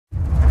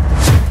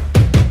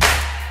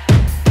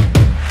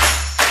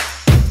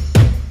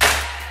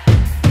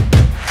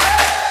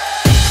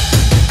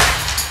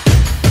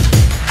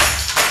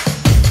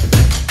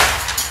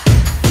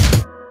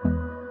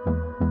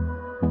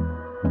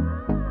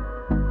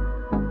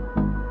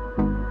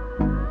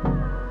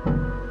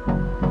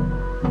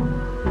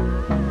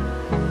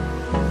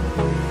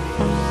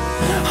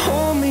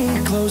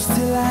close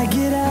till I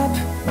get up.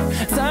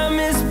 Time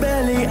is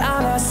barely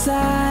on our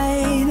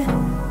side.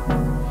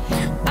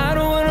 I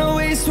don't wanna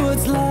waste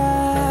what's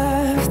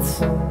left.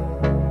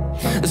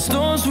 The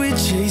storms we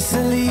chase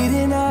are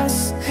leading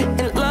us,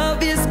 and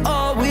love is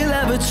all we'll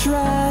ever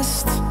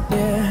trust.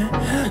 Yeah,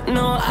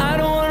 no, I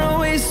don't wanna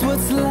waste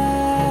what's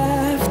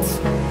left.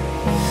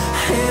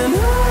 And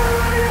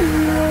on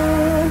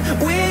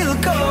we'll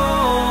go,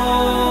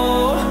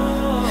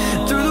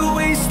 through the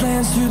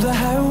wastelands, through the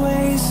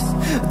highways,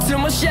 till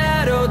my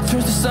shadow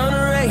turns to sun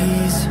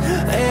rays.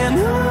 And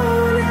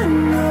on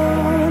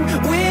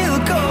we'll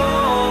go,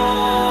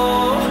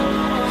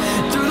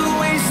 through the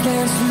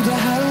wastelands, through the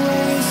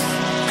highways,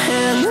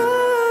 and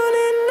on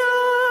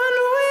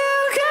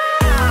we'll go.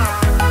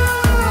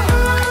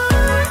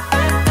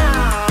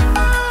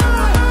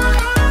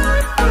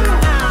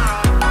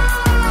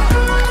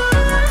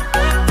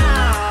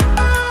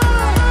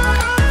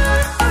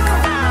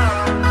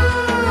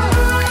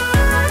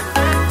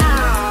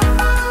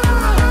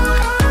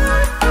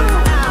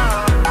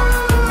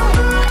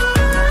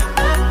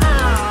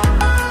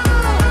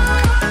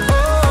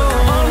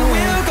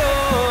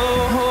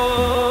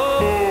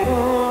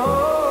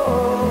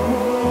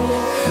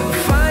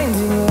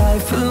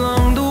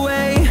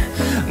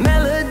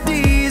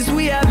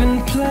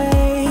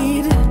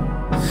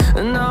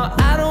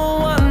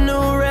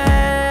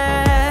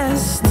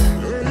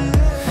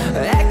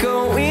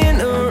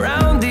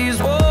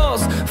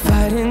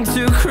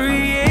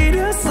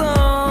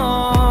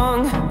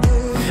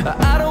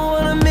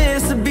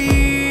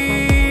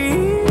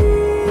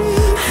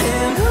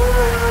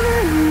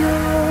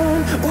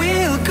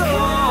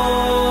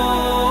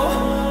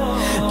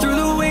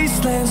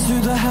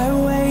 Through the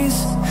highways,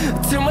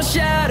 till my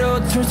shadow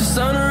turns to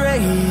sun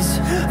rays.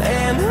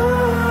 And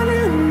on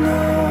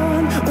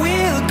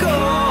we'll go,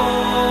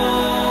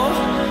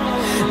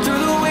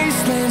 through the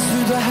wastelands,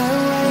 through the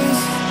highways,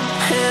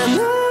 and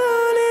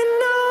on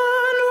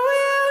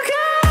we'll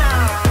go.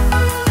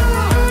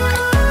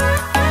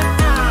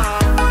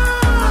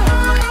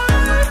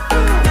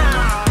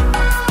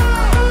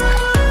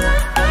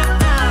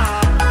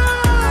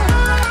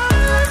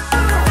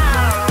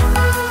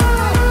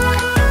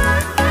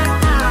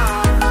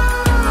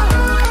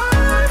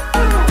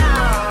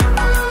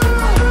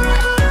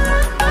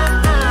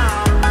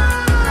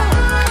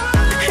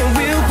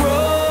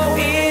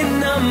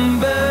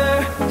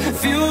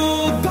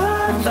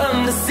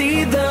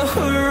 See the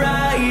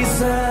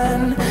horizon,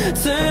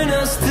 turn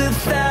us to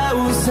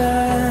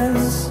thousands.